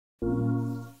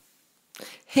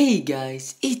Hey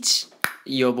guys, it's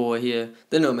your boy here,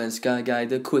 the No Man's Sky guy,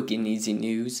 the quick and easy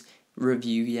news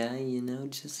review. Yeah,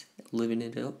 just living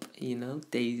it up,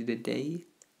 day to day,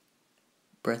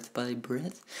 breath by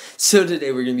breath. So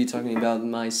today we're going to be talking about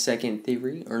my second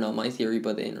theory, or not my theory,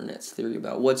 but the internet's theory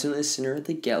about what's in the center of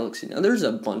the galaxy. Now there's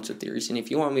a bunch of theories, and if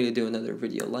you want me to do another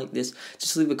video like this,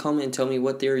 just leave a comment and tell me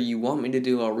what theory you want me to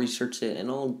do. I'll research it and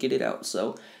I'll get it out.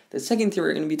 So the second theory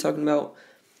we're going to be talking about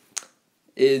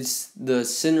is the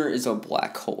center is a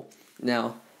black hole.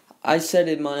 Now, I said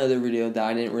in my other video that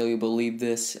I didn't really believe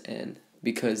this, and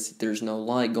because there's no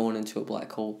light going into a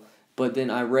black hole. But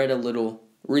then I read a little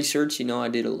research. I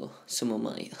did some of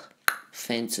my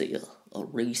fancy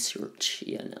research,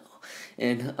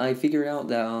 and I figured out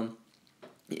that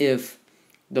if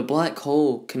the black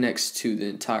hole connects to the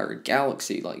entire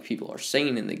galaxy, like people are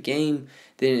saying in the game,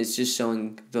 then it's just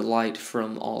showing the light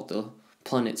from all the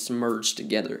planets merged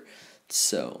together.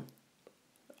 So,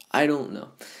 I don't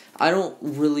know. I don't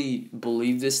really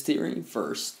believe this theory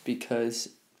first, because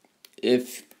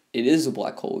if it is a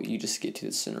black hole, you just get to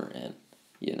the center and,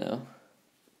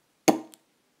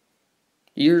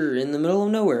 you're in the middle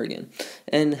of nowhere again.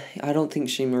 And I don't think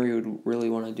Shane Murray would really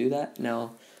want to do that.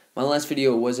 Now, my last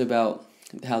video was about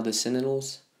how the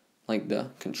Sentinels, like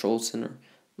the control center,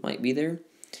 might be there.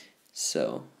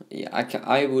 So, yeah,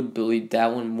 I would believe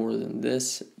that one more than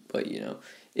this, but,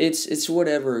 it's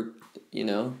whatever,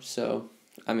 so,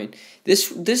 I mean,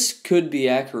 this could be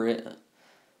accurate,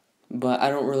 but I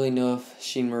don't really know if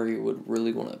Shane Murray would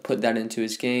really want to put that into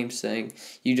his game, saying,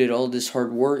 you did all this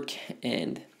hard work,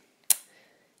 and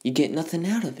you get nothing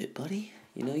out of it, buddy.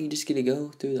 You just get to go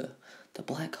through the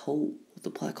black hole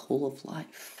of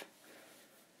life.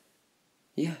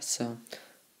 Yeah, so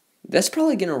that's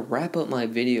probably gonna wrap up my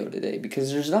video today,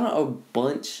 because there's not a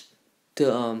bunch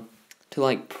to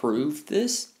prove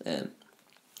this, and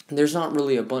there's not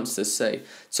really a bunch to say.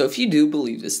 So if you do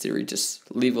believe this theory,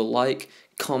 just leave a like,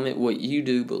 comment what you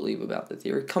do believe about the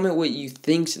theory, comment what you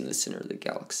think's in the center of the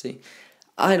galaxy.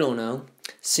 I don't know.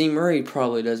 C. Murray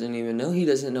probably doesn't even know. He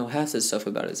doesn't know half the stuff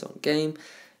about his own game.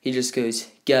 He just goes,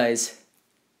 guys,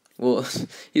 well,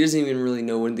 he doesn't even really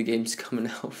know when the game's coming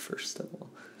out, first of all.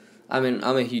 I mean,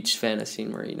 I'm a huge fan of C.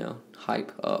 Murray,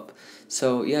 hype up.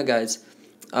 So, yeah, guys,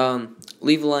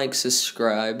 leave a like,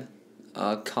 subscribe,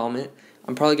 comment.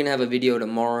 I'm probably going to have a video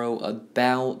tomorrow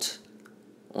about,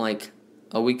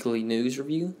 a weekly news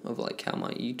review of, how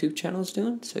my YouTube channel is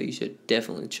doing. So you should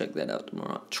definitely check that out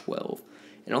tomorrow at 12.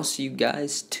 And I'll see you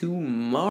guys tomorrow.